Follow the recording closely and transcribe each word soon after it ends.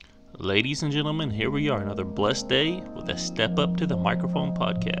Ladies and gentlemen, here we are, another blessed day with a Step Up to the Microphone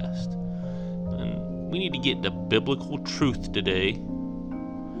podcast. And we need to get into biblical truth today.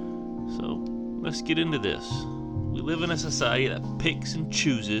 So let's get into this. We live in a society that picks and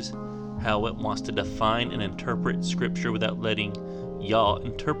chooses how it wants to define and interpret Scripture without letting Yah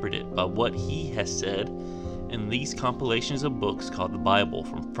interpret it by what He has said in these compilations of books called the Bible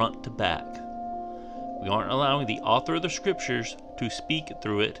from front to back. We aren't allowing the author of the Scriptures to speak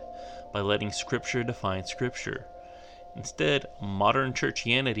through it by letting Scripture define Scripture. Instead, modern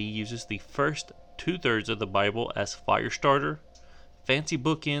churchianity uses the first two-thirds of the Bible as fire starter, fancy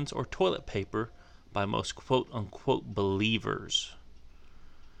bookends, or toilet paper by most quote-unquote believers.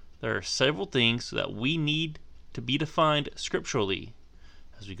 There are several things that we need to be defined scripturally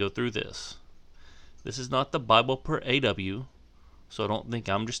as we go through this. This is not the Bible per AW, so I don't think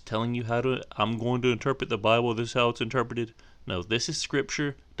I'm just telling you I'm going to interpret the Bible, this is how it's interpreted. No, this is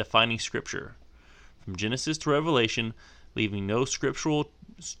Scripture defining Scripture. From Genesis to Revelation, leaving no scriptural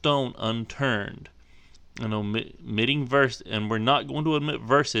stone unturned. And omitting verse, and we're not going to omit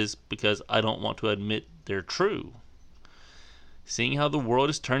verses because I don't want to admit they're true. Seeing how the world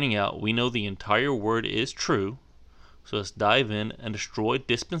is turning out, we know the entire word is true, so let's dive in and destroy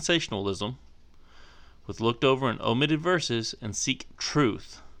dispensationalism with looked over and omitted verses and seek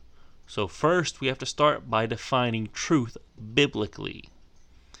truth. So first we have to start by defining truth biblically.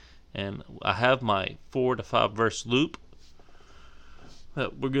 And I have my 4 to 5 verse loop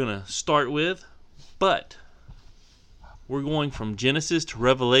that we're going to start with, but we're going from Genesis to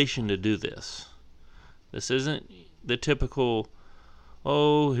Revelation to do this. This isn't the typical,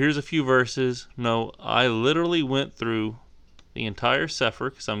 here's a few verses. No, I literally went through the entire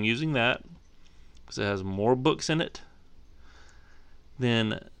Sefer, because I'm using that, because it has more books in it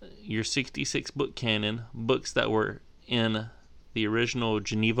than your 66 book canon, books that were in the original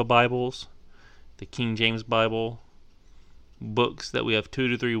Geneva Bibles, the King James Bible, books that we have 2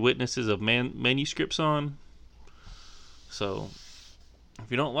 to 3 witnesses of manuscripts on. So if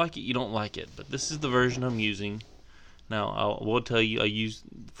you don't like it, you don't like it, but this is the version I'm using. Now I will tell you, I used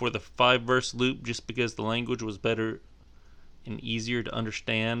for the 5 verse loop just because the language was better and easier to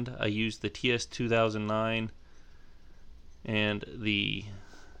understand. I used the TS 2009 and the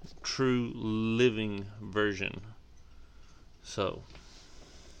True Living version. So,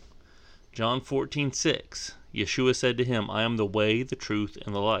 John 14:6, Yeshua said to him, I am the way, the truth,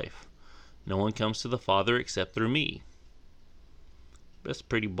 and the life. No one comes to the Father except through me. That's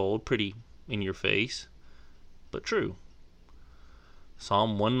pretty bold, pretty in your face, but true.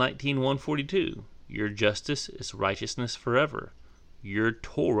 Psalm 119:142, your justice is righteousness forever. Your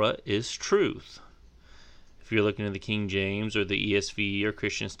Torah is truth. If you're looking at the King James or the ESV or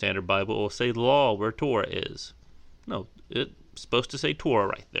Christian Standard Bible, it will say law where Torah is. No, it's supposed to say Torah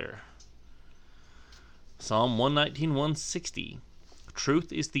right there. Psalm 119:160,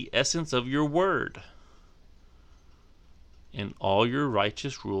 truth is the essence of your word, and all your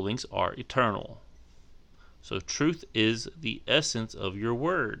righteous rulings are eternal. So truth is the essence of your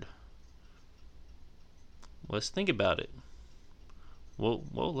word. Let's think about it. Well,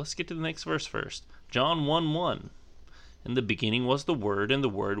 let's get to the next verse first. John 1:1. In the beginning was the Word, and the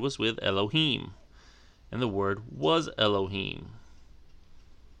Word was with Elohim, and the Word was Elohim.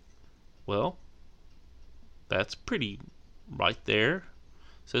 Well, that's pretty right there. It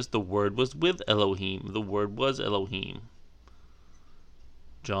says the Word was with Elohim, the Word was Elohim.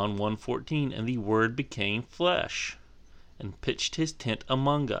 John 1:14. And the Word became flesh, and pitched his tent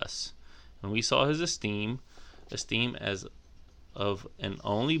among us, and we saw his esteem as of an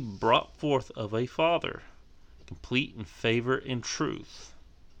only brought forth of a Father, complete in favor and truth.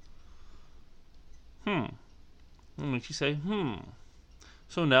 What makes you say,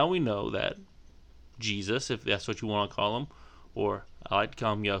 So now we know that Jesus, if that's what you want to call him, or I like to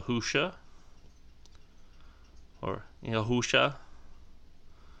call him Yahusha, or Yahusha,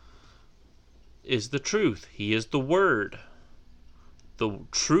 is the truth. He is the Word. The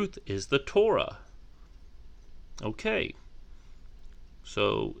truth is the Torah. Okay.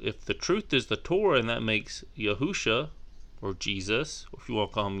 So if the truth is the Torah, and that makes Yahusha, or Jesus, or if you want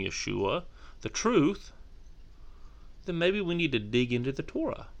to call him Yeshua, the truth, then maybe we need to dig into the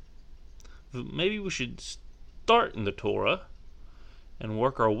Torah. Maybe we should start in the Torah and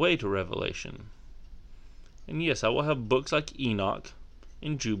work our way to Revelation. And yes, I will have books like Enoch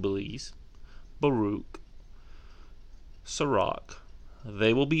and Jubilees, Baruch, Sirach.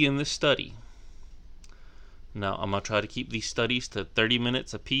 They will be in this study. Now, I'm going to try to keep these studies to 30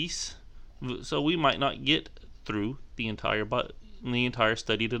 minutes apiece, so we might not get through the entire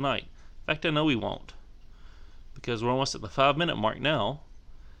study tonight. In fact, I know we won't, because we're almost at the 5-minute mark now,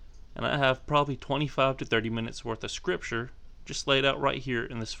 And I have probably 25 to 30 minutes worth of scripture just laid out right here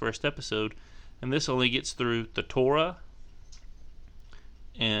in this first episode. And this only gets through the Torah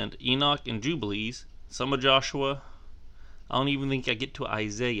and Enoch and Jubilees, some of Joshua. I don't even think I get to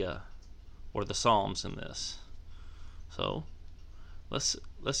Isaiah or the Psalms in this. So let's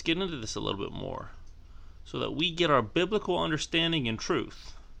get into this a little bit more so that we get our biblical understanding and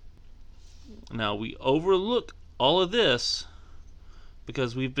truth. Now, we overlook all of this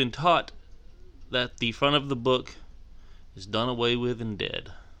because we've been taught that the front of the book is done away with and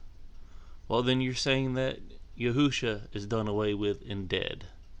dead. Well, then you're saying that Yahusha is done away with and dead.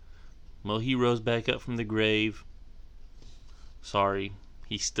 Well, he rose back up from the grave. Sorry,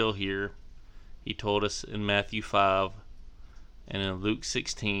 he's still here. He told us in Matthew 5 and in Luke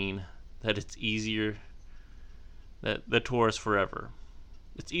 16 that it's easier, that the Torah is forever.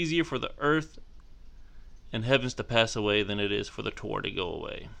 It's easier for the earth and heavens to pass away than it is for the Torah to go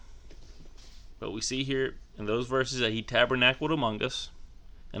away. But we see here in those verses that he tabernacled among us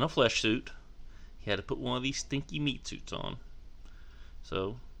in a flesh suit. He had to put one of these stinky meat suits on.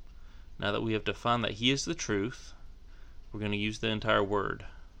 So, now that we have defined that he is the truth, we're going to use the entire word.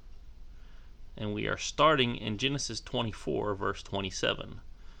 And we are starting in Genesis 24, verse 27.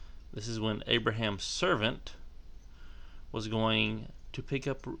 This is when Abraham's servant was going to pick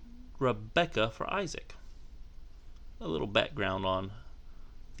up Rebekah for Isaac. A little background on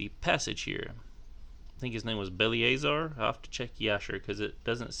the passage here. I think his name was Beleazar. I'll have to check Yasher because it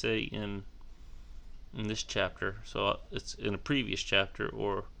doesn't say in this chapter. So it's in a previous chapter,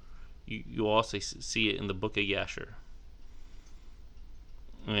 or you also see it in the book of Yasher.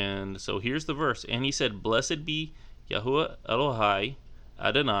 And so here's the verse. And he said, "Blessed be Yahuwah Elohai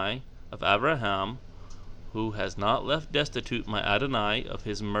Adonai of Abraham, who has not left destitute my Adonai of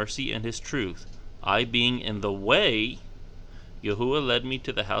his mercy and his truth. I being in the way, Yahuwah led me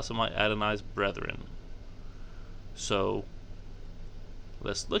to the house of my Adonai's brethren." So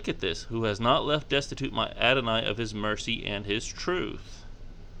let's look at this. Who has not left destitute my Adonai of his mercy and his truth.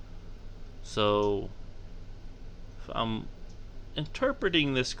 So if I'm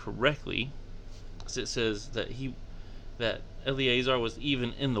interpreting this correctly, it says that Eleazar was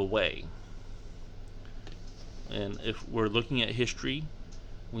even in the way. And if we're looking at history,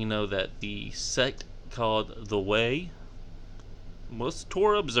 we know that the sect called the Way was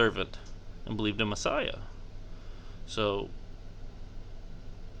Torah observant and believed in Messiah. So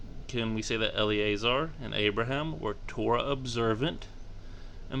can we say that Eleazar and Abraham were Torah observant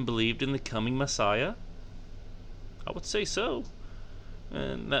and believed in the coming Messiah? I would say so.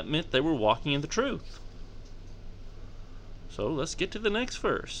 And that meant they were walking in the truth. So let's get to the next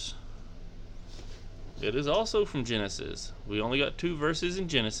verse. It is also from Genesis. We only got 2 verses in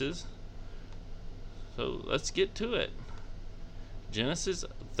Genesis. So let's get to it. Genesis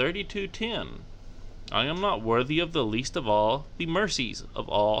 32:10. I am not worthy of the least of all the mercies of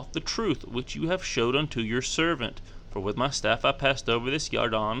all the truth which you have showed unto your servant. For with my staff I passed over this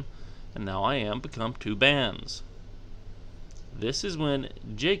Yarden, and now I am become 2 bands. This is when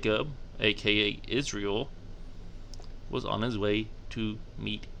Jacob, aka Israel, was on his way to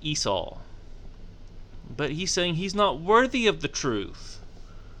meet Esau. But he's saying he's not worthy of the truth.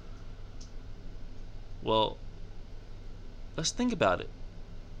 Well, let's think about it.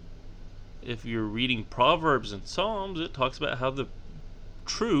 If you're reading Proverbs and Psalms, it talks about how the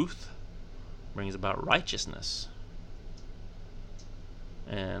truth brings about righteousness.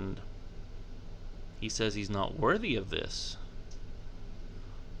 And he says he's not worthy of this.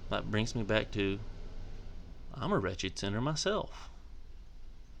 That brings me back to, I'm a wretched sinner myself.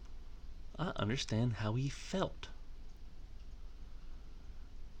 I understand how he felt.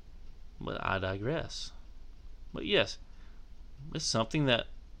 But I digress. But yes, it's something that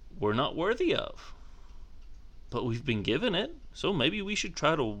we're not worthy of. But we've been given it, so maybe we should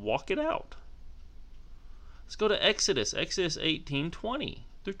try to walk it out. Let's go to Exodus 18:20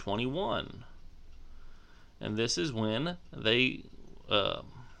 through 21. And this is when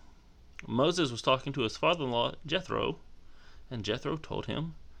Moses was talking to his father-in-law Jethro, and Jethro told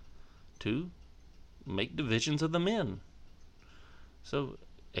him to make divisions of the men. So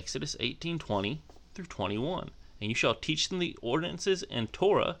Exodus 18:20 through 21. And you shall teach them the ordinances and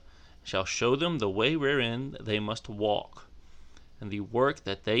Torah, shall show them the way wherein they must walk, and the work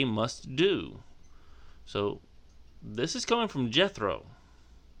that they must do. So this is coming from Jethro.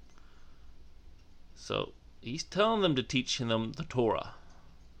 So he's telling them to teach them the Torah.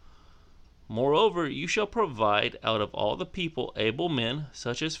 Moreover, you shall provide out of all the people able men,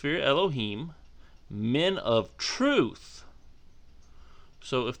 such as fear Elohim, men of truth.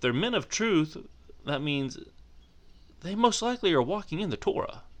 So if they're men of truth, that means they most likely are walking in the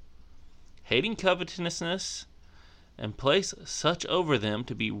Torah. hating covetousness, and place such over them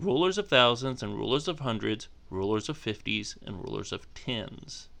to be rulers of thousands and rulers of hundreds, rulers of 50s and rulers of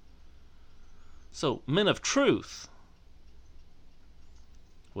 10s. So, men of truth.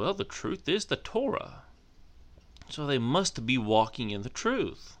 Well, the truth is the Torah. So they must be walking in the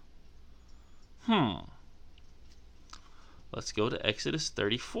truth. Let's go to Exodus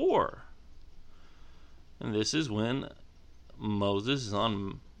 34. And this is when Moses is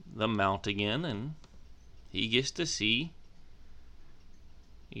on the mount again, and he gets to see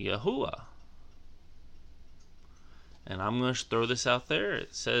Yahuwah. And I'm going to throw this out there.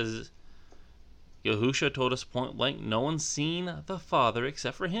 It says, Yahusha told us point blank, no one's seen the Father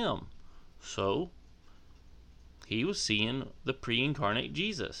except for him. So, he was seeing the pre-incarnate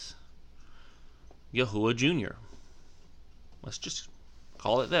Jesus. Yahuwah Jr. Let's just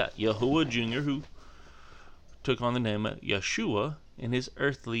call it that. Yahuwah Jr., who took on the name of Yeshua in his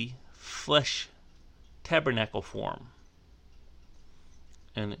earthly flesh tabernacle form.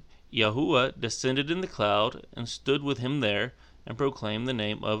 And Yahuwah descended in the cloud and stood with him there and proclaimed the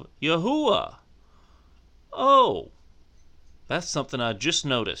name of Yahuwah. Oh, that's something I just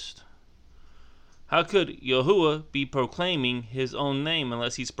noticed. How could Yahuwah be proclaiming his own name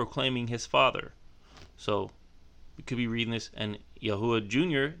unless he's proclaiming his Father? So, we could be reading this, and Yahuwah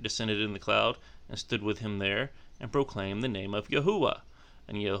Jr. descended in the cloud and stood with him there and proclaimed the name of Yahuwah.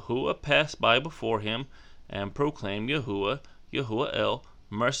 And Yahuwah passed by before him and proclaimed Yahuwah, Yahuwah El,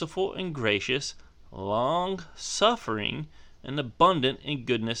 merciful and gracious, long-suffering, and abundant in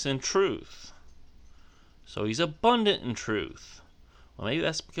goodness and truth. So he's abundant in truth. Well, maybe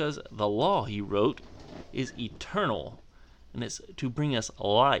that's because the law he wrote is eternal, and it's to bring us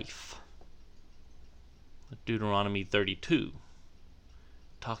life. Deuteronomy 32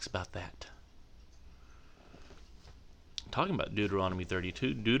 talks about that. Talking about Deuteronomy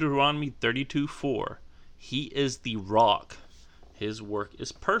 32, Deuteronomy 32:4. He is the rock. His work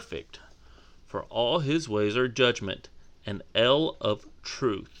is perfect. For all his ways are judgment, an El of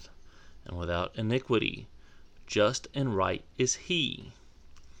truth, and without iniquity. Just and right is he.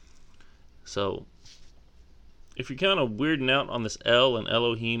 So, if you're kind of weirding out on this El and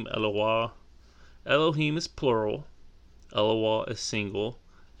Elohim, Elohah, Elohim is plural, Elohah is single,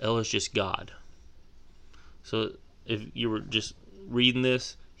 El is just God. So, if you were just reading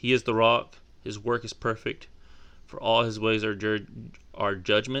this, he is the rock, his work is perfect, for all his ways are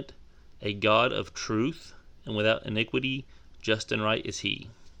judgment, a God of truth, and without iniquity, just and right is he.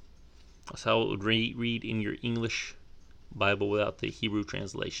 That's how it would read in your English Bible without the Hebrew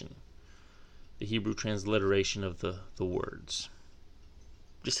translation. The Hebrew transliteration of the words.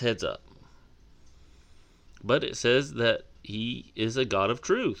 Just heads up. But it says that he is a God of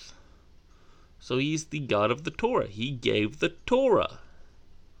truth. So he's the God of the Torah. He gave the Torah.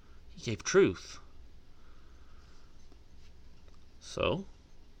 He gave truth. So,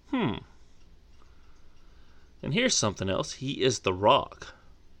 And here's something else. He is the rock.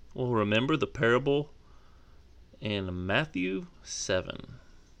 Well, remember the parable in Matthew 7.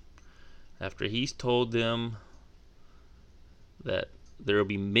 After he's told them that there will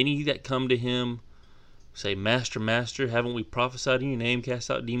be many that come to him, say, Master, Master, haven't we prophesied in your name, cast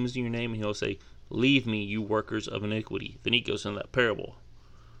out demons in your name? And he'll say, leave me, you workers of iniquity. Then he goes into that parable.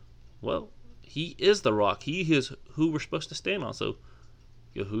 Well, he is the rock. He is who we're supposed to stand on. So,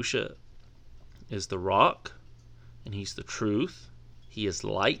 Yahusha is the rock, and he's the truth. He is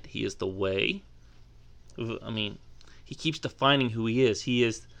light. He is the way. I mean, he keeps defining who he is. He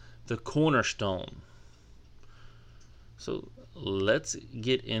is the cornerstone. So let's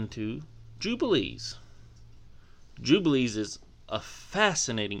get into Jubilees. Jubilees is a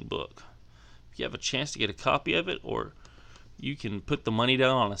fascinating book. If you have a chance to get a copy of it, or you can put the money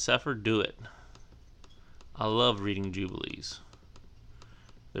down on a Sefer, do it. I love reading Jubilees.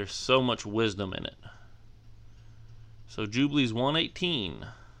 There's so much wisdom in it. So Jubilees 1:18.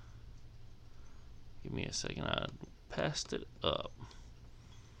 Give me a second. I passed it up.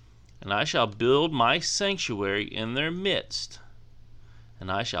 And I shall build my sanctuary in their midst,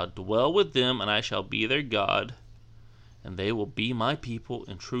 and I shall dwell with them, and I shall be their God, and they will be my people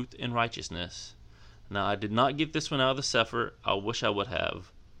in truth and righteousness. Now, I did not get this one out of the Sefer. I wish I would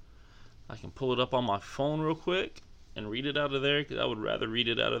have. I can pull it up on my phone real quick and read it out of there, because I would rather read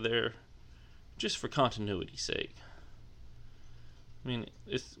it out of there just for continuity's sake. I mean,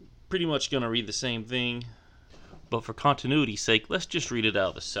 it's pretty much going to read the same thing, but for continuity's sake, let's just read it out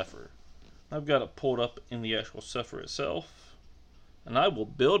of the Sefer. I've got it pulled up in the actual Sefer itself. And I will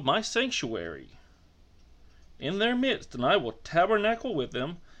build my sanctuary in their midst, and I will tabernacle with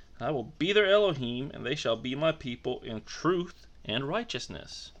them, and I will be their Elohim, and they shall be my people in truth and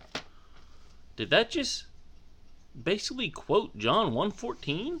righteousness. Did that just basically quote John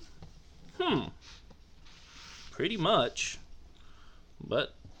 1:14? Pretty much.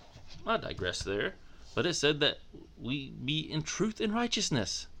 But I digress there. But it said that we be in truth and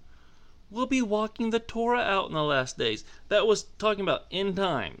righteousness. We'll be walking the Torah out in the last days. That was talking about end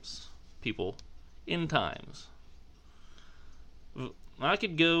times, people. End times. I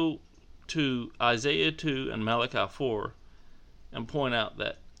could go to Isaiah 2 and Malachi 4 and point out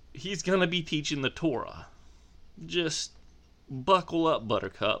that he's going to be teaching the Torah. Just buckle up,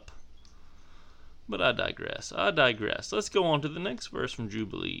 Buttercup. But I digress. Let's go on to the next verse from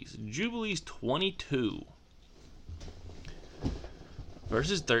Jubilees. Jubilees 22.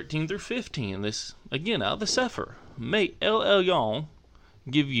 Verses 13 through 15. This, again, out of the Sefer. May El Elyon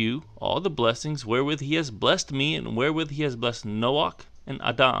give you all the blessings wherewith he has blessed me and wherewith he has blessed Noach and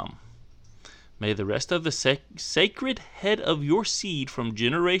Adam. May the rest of the sacred head of your seed from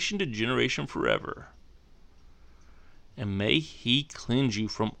generation to generation forever. And may he cleanse you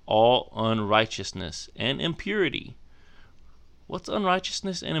from all unrighteousness and impurity. What's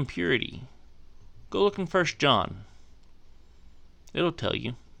unrighteousness and impurity? Go look in 1 John. It'll tell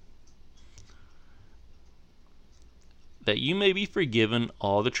you. That you may be forgiven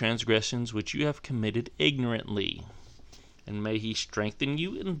all the transgressions which you have committed ignorantly. And may he strengthen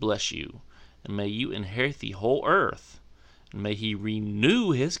you and bless you. And may you inherit the whole earth. And may he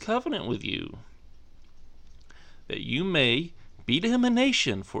renew his covenant with you. That you may be to him a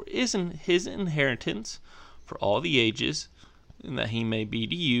nation for his inheritance for all the ages, and that he may be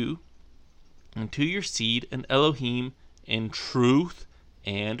to you and to your seed an Elohim in truth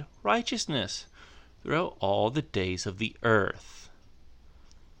and righteousness throughout all the days of the earth.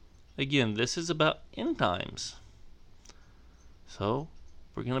 Again, this is about end times. So,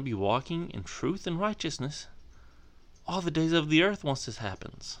 we're going to be walking in truth and righteousness all the days of the earth once this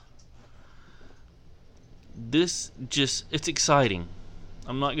happens. It's exciting.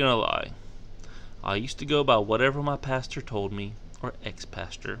 I'm not going to lie. I used to go by whatever my pastor told me, or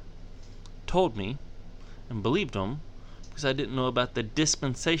ex-pastor told me, and believed him, because I didn't know about the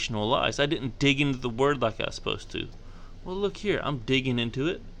dispensational lies. I didn't dig into the word like I was supposed to. Well, look here. I'm digging into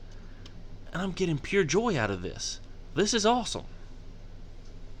it, and I'm getting pure joy out of this. This is awesome.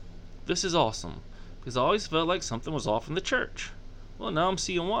 This is awesome, because I always felt like something was off in the church. Well, now I'm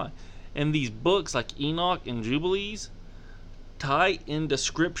seeing why. And these books like Enoch and Jubilees tie into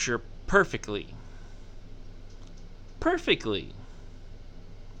Scripture perfectly. Perfectly.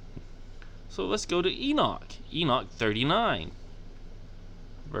 So let's go to Enoch. Enoch 39,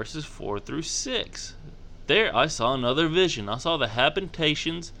 verses 4 through 6. There I saw another vision. I saw the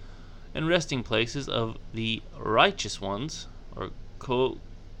habitations and resting places of the righteous ones, or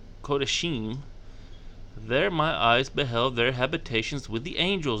Kodashim. There my eyes beheld their habitations with the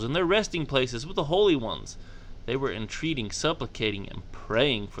angels, and their resting places with the holy ones. They were entreating, supplicating, and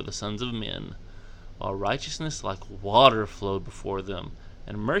praying for the sons of men, while righteousness like water flowed before them,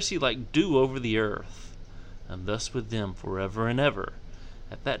 and mercy like dew over the earth, and thus with them forever and ever.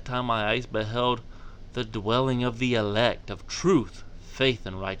 At that time my eyes beheld the dwelling of the elect of truth, faith,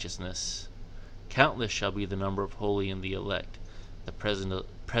 and righteousness. Countless shall be the number of holy and the elect, the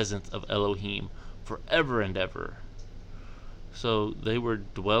presence of Elohim, forever and ever. So they were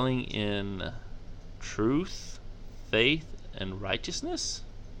dwelling in truth, faith, and righteousness?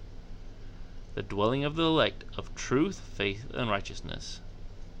 The dwelling of the elect of truth, faith, and righteousness.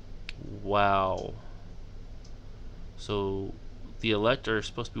 Wow. So the elect are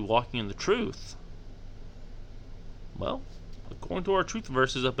supposed to be walking in the truth. Well, according to our truth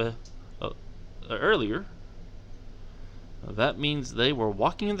verses up earlier, that means they were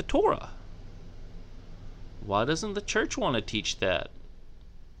walking in the Torah. Why doesn't the church want to teach that?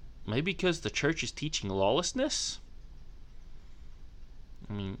 Maybe because the church is teaching lawlessness?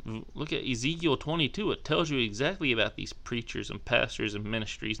 I mean, look at Ezekiel 22. It tells you exactly about these preachers and pastors and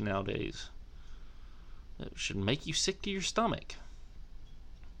ministries nowadays. It should make you sick to your stomach.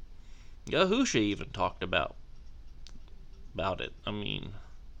 Yahusha even talked about it. I mean,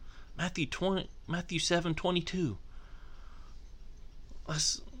 Matthew 7:22.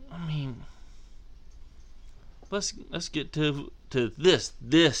 Let's get to this.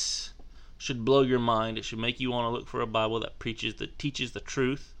 This should blow your mind. It should make you want to look for a Bible that teaches the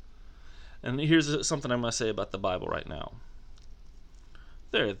truth. And here's something I'm going to say about the Bible right now.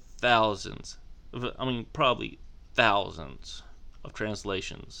 There are probably thousands of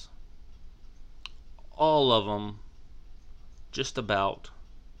translations. All of them, just about,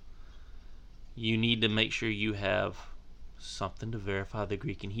 you need to make sure you have something to verify the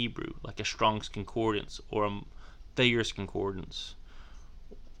Greek and Hebrew, like a Strong's Concordance or a Thayer's Concordance.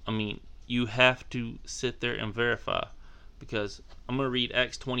 I mean, you have to sit there and verify. Because I'm going to read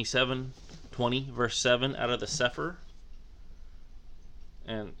Acts 27:20, verse 7 out of the Sefer.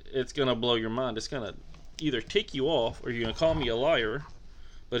 And it's going to blow your mind. It's going to either tick you off or you're going to call me a liar.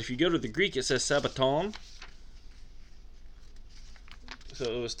 But if you go to the Greek, it says Sabbaton. So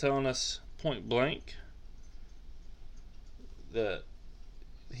it was telling us point blank that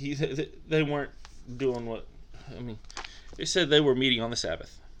they weren't doing what, it said they were meeting on the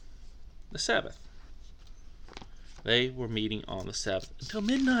Sabbath. The Sabbath. They were meeting on the Sabbath until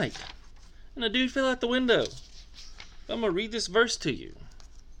midnight. And the dude fell out the window. I'm going to read this verse to you.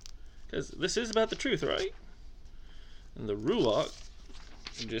 Because this is about the truth, right? And the Ruach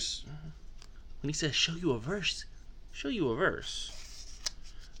just, when he says show you a verse.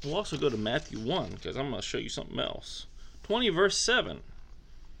 We'll also go to Matthew 1, because I'm going to show you something else. 20 verse 7.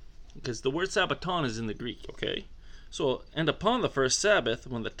 Because the word Sabbaton is in the Greek, okay? So, and upon the first Sabbath,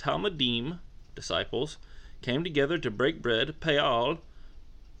 when the Talmudim, disciples, came together to break bread,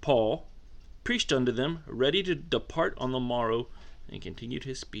 Paul preached unto them, ready to depart on the morrow, and continued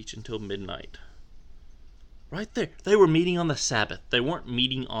his speech until midnight. Right there. They were meeting on the Sabbath. They weren't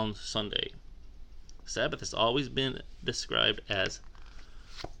meeting on Sunday. Sabbath has always been described as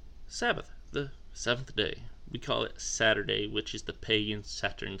Sabbath, the seventh day. We call it Saturday, which is the pagan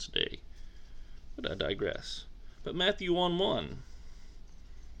Saturn's day. But I digress. But Matthew 1:1.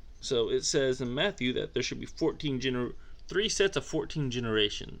 So it says in Matthew that there should be 3 sets of 14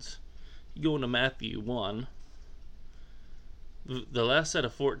 generations. You go into Matthew 1. The last set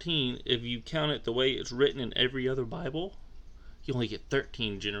of 14, if you count it the way it's written in every other Bible, you only get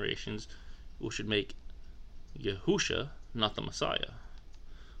 13 generations, which should make Yahusha not the Messiah.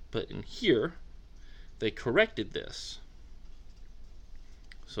 But in here, they corrected this.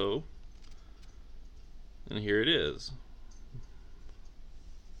 So, and here it is.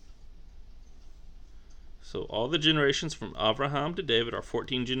 So all the generations from Abraham to David are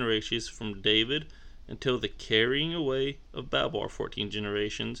 14 generations. From David until the carrying away of Babel are 14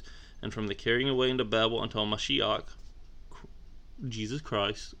 generations. And from the carrying away into Babel until Mashiach, Jesus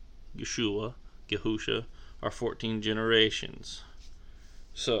Christ, Yeshua, Yahusha, are 14 generations.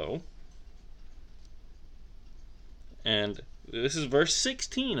 So, and this is verse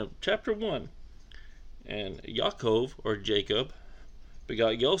 16 of chapter 1. And Yaakov, or Jacob,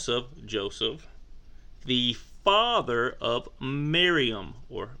 begot Joseph, the father of Miriam,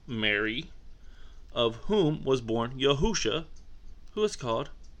 or Mary, of whom was born Yahusha, who is called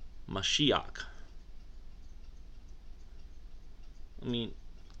Mashiach. And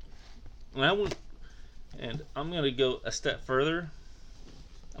I'm going to go a step further.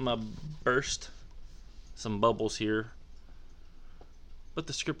 I'm going to burst some bubbles here. But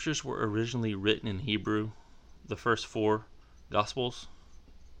the scriptures were originally written in Hebrew, the first 4 Gospels.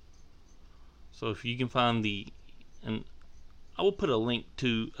 So if you can find and I will put a link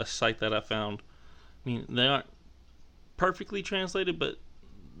to a site that I found. They aren't perfectly translated, but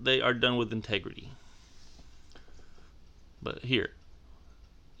they are done with integrity. But here,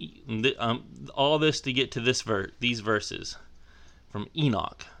 all this to get to these verses from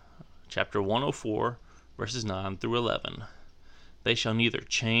Enoch, chapter 104, verses 9 through 11. They shall neither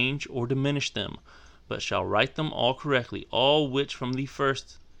change or diminish them, but shall write them all correctly, all which from the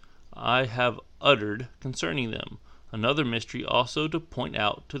first I have uttered concerning them. Another mystery also to point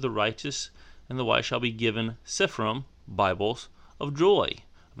out to the righteous and the wise shall be given Sephrim, Bibles, of joy,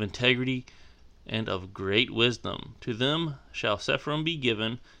 of integrity, and of great wisdom. To them shall Sephrim be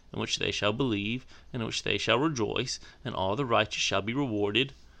given, in which they shall believe, in which they shall rejoice, and all the righteous shall be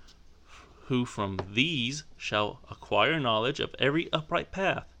rewarded, who from these shall acquire knowledge of every upright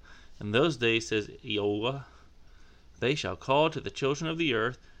path. In those days, says Eola, they shall call to the children of the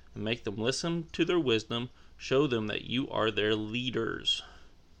earth, and make them listen to their wisdom, show them that you are their leaders.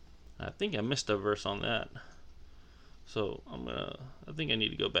 I think I missed a verse on that. So I think I need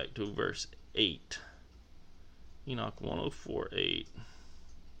to go back to verse 8. Enoch 104:8.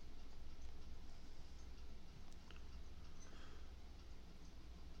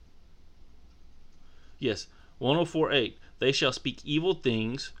 Yes, 104:8. They shall speak evil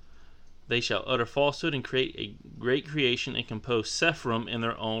things. They shall utter falsehood and create a great creation and compose Sephrim in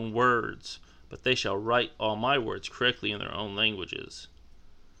their own words. But they shall write all my words correctly in their own languages.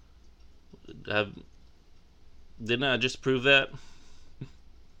 Didn't I just prove that?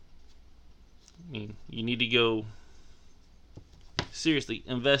 You need to go seriously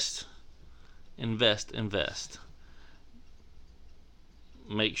invest.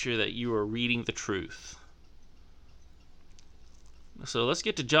 Make sure that you are reading the truth. So let's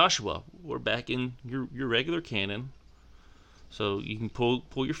get to Joshua. We're back in your regular canon. So you can pull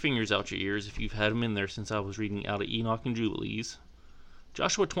your fingers out your ears if you've had them in there since I was reading out of Enoch and Jubilees.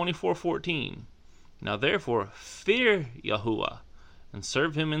 Joshua 24:14. Now therefore fear Yahuwah and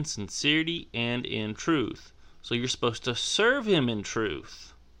serve him in sincerity and in truth. So you're supposed to serve him in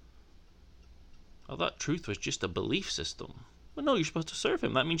truth. I thought truth was just a belief system. But no, you're supposed to serve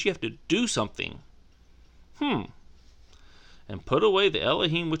him. That means you have to do something. And put away the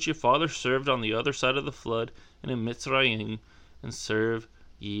Elohim which your father served on the other side of the flood and in Mitzrayim, and serve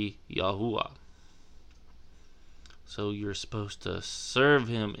ye Yahuwah. So you're supposed to serve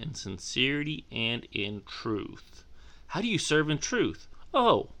him in sincerity and in truth. How do you serve in truth?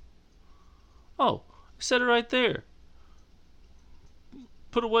 Oh, I said it right there.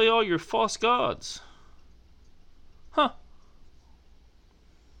 Put away all your false gods.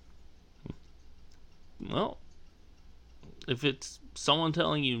 Well, if it's someone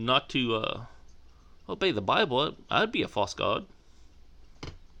telling you not to obey the Bible, I'd be a false god.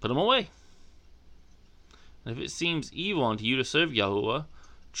 Put them away. And if it seems evil unto you to serve Yahuwah,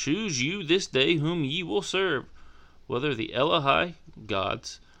 choose you this day whom ye will serve, whether the Elohai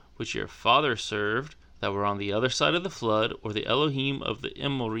gods, which your father served, that were on the other side of the flood, or the Elohim of the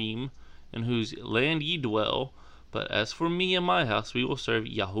Amorim, in whose land ye dwell. But as for me and my house, we will serve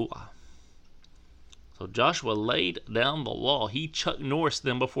Yahuwah. So Joshua laid down the law. He Chuck Norris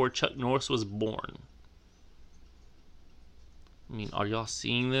them before Chuck Norris was born. I mean, are y'all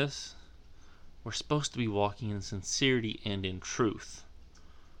seeing this? We're supposed to be walking in sincerity and in truth.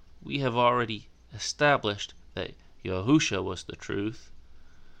 We have already established that Yahusha was the truth,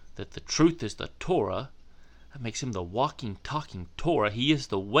 that the truth is the Torah. That makes him the walking, talking Torah. He is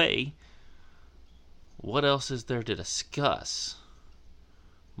the way. What else is there to discuss?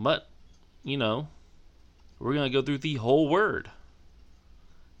 But, we're going to go through the whole word.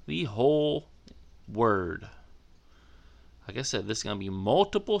 The whole word. Like I said, this is going to be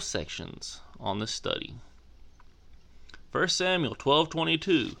multiple sections on this study. 1 Samuel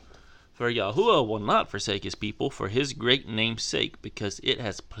 12:22. For Yahuwah will not forsake his people for his great name's sake, because it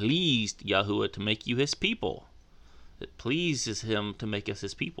has pleased Yahuwah to make you his people. It pleases him to make us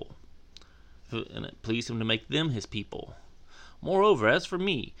his people. And it pleased him to make them his people. Moreover, as for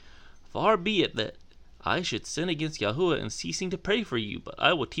me, far be it that I should sin against Yahuwah in ceasing to pray for you, but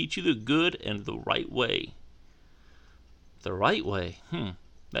I will teach you the good and the right way. The right way?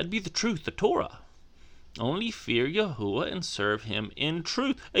 That'd be the truth, the Torah. Only fear Yahuwah and serve him in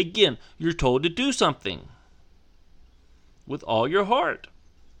truth. Again, you're told to do something with all your heart.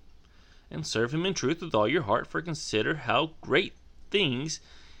 And serve him in truth with all your heart, for consider how great things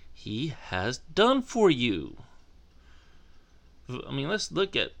he has done for you. I mean, let's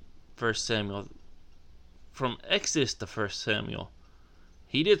look at 1 Samuel. From Exodus to 1 Samuel,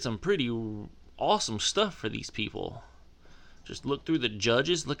 he did some pretty awesome stuff for these people. Just look through the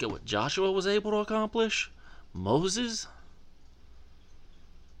judges. Look at what Joshua was able to accomplish. Moses.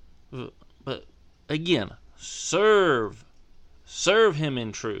 But again, serve him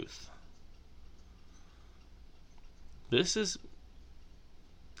in truth. It's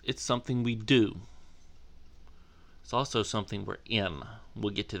something we do. It's also something we're in.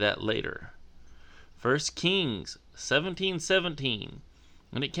 We'll get to that later. 1 Kings 17:17.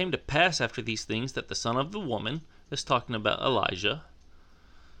 And it came to pass after these things that the son of the woman, is talking about Elijah,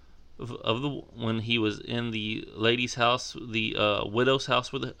 when he was in the lady's house, the widow's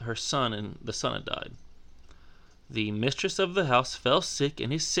house with her son, and the son had died. The mistress of the house fell sick,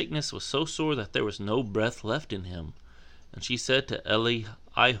 and his sickness was so sore that there was no breath left in him. And she said to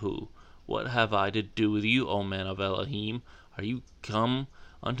Elihu, What have I to do with you, O man of Elohim? Are you come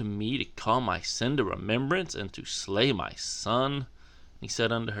unto me to call my sin to remembrance, and to slay my son? And he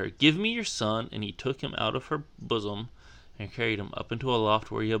said unto her, Give me your son. And he took him out of her bosom, and carried him up into a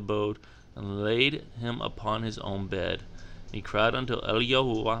loft where he abode, and laid him upon his own bed. And he cried unto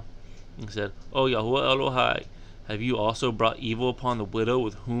Yahuwah, and said, O Yahuwah Elohai, have you also brought evil upon the widow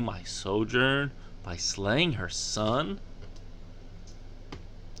with whom I sojourn, by slaying her son?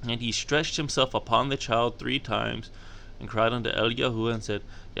 And he stretched himself upon the child 3 times, and cried unto Yahuwah, and said,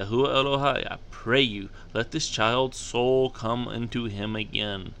 Yahuwah Elohai, I pray you, let this child's soul come into him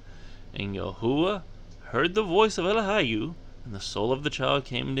again. And Yahuwah heard the voice of Elihu, and the soul of the child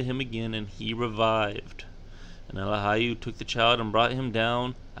came into him again, and he revived. And Elihu took the child, and brought him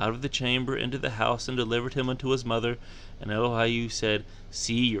down out of the chamber into the house, and delivered him unto his mother. And Elihu said,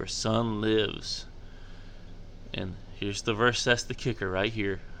 See, your son lives. And here's the verse, that's the kicker right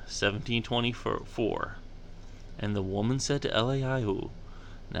here, 17:24. And the woman said to Elihu,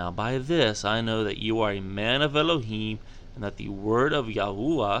 Now by this I know that you are a man of Elohim, and that the word of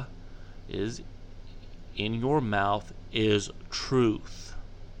Yahuwah is in your mouth is truth.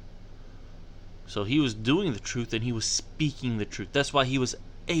 So he was doing the truth and he was speaking the truth. That's why he was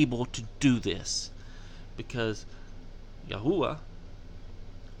able to do this. Because Yahuwah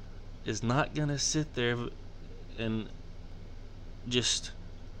is not going to sit there and just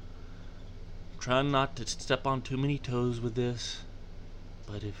try not to step on too many toes with this.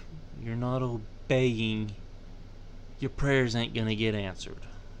 But if you're not obeying, your prayers ain't going to get answered.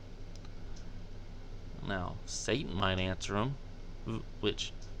 Now, Satan might answer them,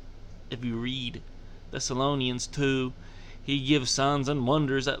 which, if you read Thessalonians 2, he gives signs and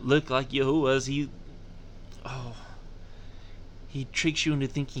wonders that look like Yahuwah's. He tricks you into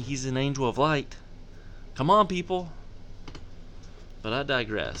thinking he's an angel of light. Come on, people. But I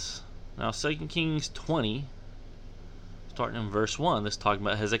digress. Now, 2 Kings 20, starting in verse 1, this is talking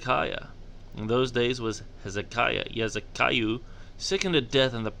about Hezekiah. In those days was Hezekiah, sick unto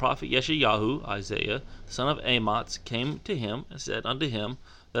death, and the prophet Yeshayahu, Isaiah, son of Amoz, came to him and said unto him,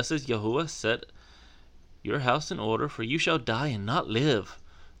 Thus says Yahuwah, set your house in order, for you shall die and not live.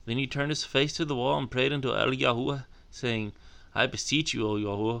 Then he turned his face to the wall and prayed unto El Yahuwah, saying, I beseech you, O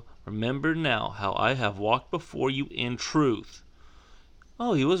Yahuwah, remember now how I have walked before you in truth.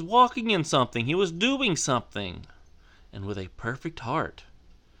 Oh, he was walking in something. He was doing something. And with a perfect heart.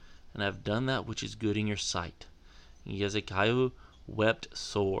 And have done that which is good in your sight. And Hezekiah wept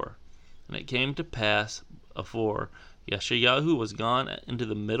sore. And it came to pass, afore Yeshayahu was gone into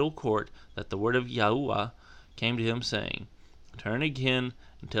the middle court, that the word of Yahuwah came to him, saying, Turn again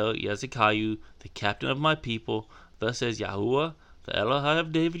and tell Hezekiah, the captain of my people, Thus says Yahuwah, the Elohai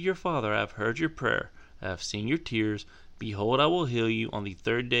of David your father, I have heard your prayer, I have seen your tears. Behold, I will heal you on the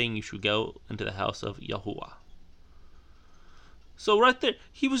third day, and you shall go into the house of Yahuwah. So right there,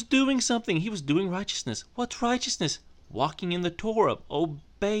 he was doing something. He was doing righteousness. What's righteousness? Walking in the Torah,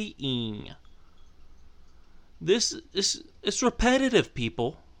 obeying. This is it's repetitive,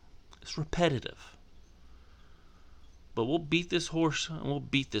 people. It's repetitive. But we'll beat this horse, and we'll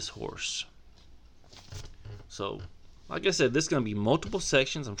beat this horse. So, like I said, this is going to be multiple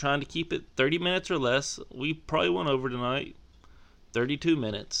sections. I'm trying to keep it 30 minutes or less. We probably went over tonight, 32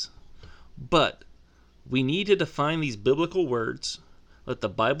 minutes. But we need to define these biblical words. Let the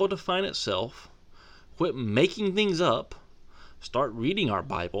Bible define itself. Quit making things up. Start reading our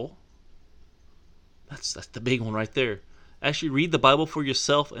Bible. That's the big one right there. Actually read the Bible for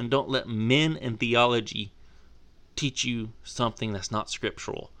yourself, and don't let men and theology teach you something that's not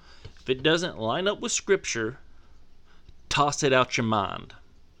scriptural. If it doesn't line up with Scripture, toss it out your mind.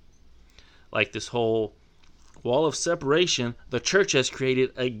 Like this whole wall of separation the church has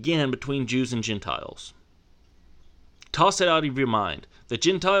created again between Jews and Gentiles. Toss it out of your mind. The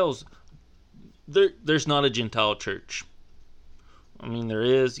Gentiles, there's not a Gentile church. I mean, there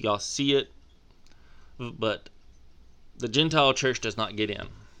is. Y'all see it. But the Gentile church does not get in.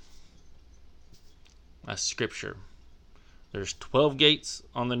 That's Scripture. There's 12 gates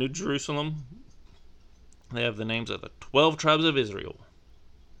on the New Jerusalem. They have the names of the 12 tribes of Israel.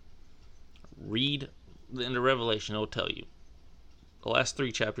 Read the end of Revelation. It'll tell you. The last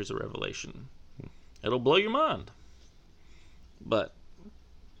 3 chapters of Revelation. It'll blow your mind.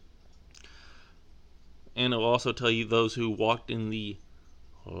 And it'll also tell you those who walked in the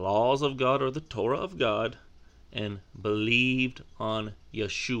laws of God, or the Torah of God, and believed on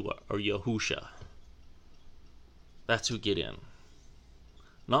Yeshua or Yahusha. That's who get in.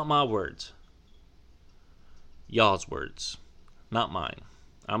 Not my words. Y'all's words. Not mine.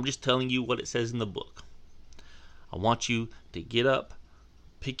 I'm just telling you what it says in the book. I want you to get up,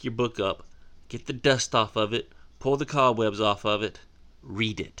 pick your book up, get the dust off of it, pull the cobwebs off of it,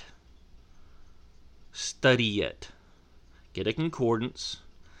 read it. Study it. Get a concordance.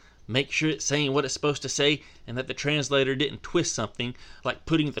 Make sure it's saying what it's supposed to say, and that the translator didn't twist something, like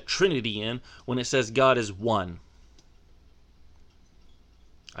putting the Trinity in when it says God is one.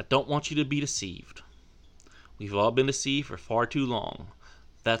 I don't want you to be deceived. We've all been deceived for far too long.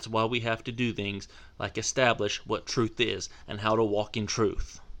 That's why we have to do things like establish what truth is and how to walk in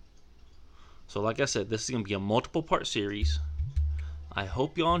truth. So like I said, this is going to be a multiple part series. I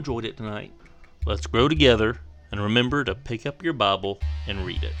hope y'all enjoyed it tonight. Let's grow together, and remember to pick up your Bible and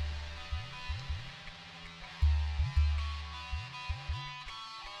read it.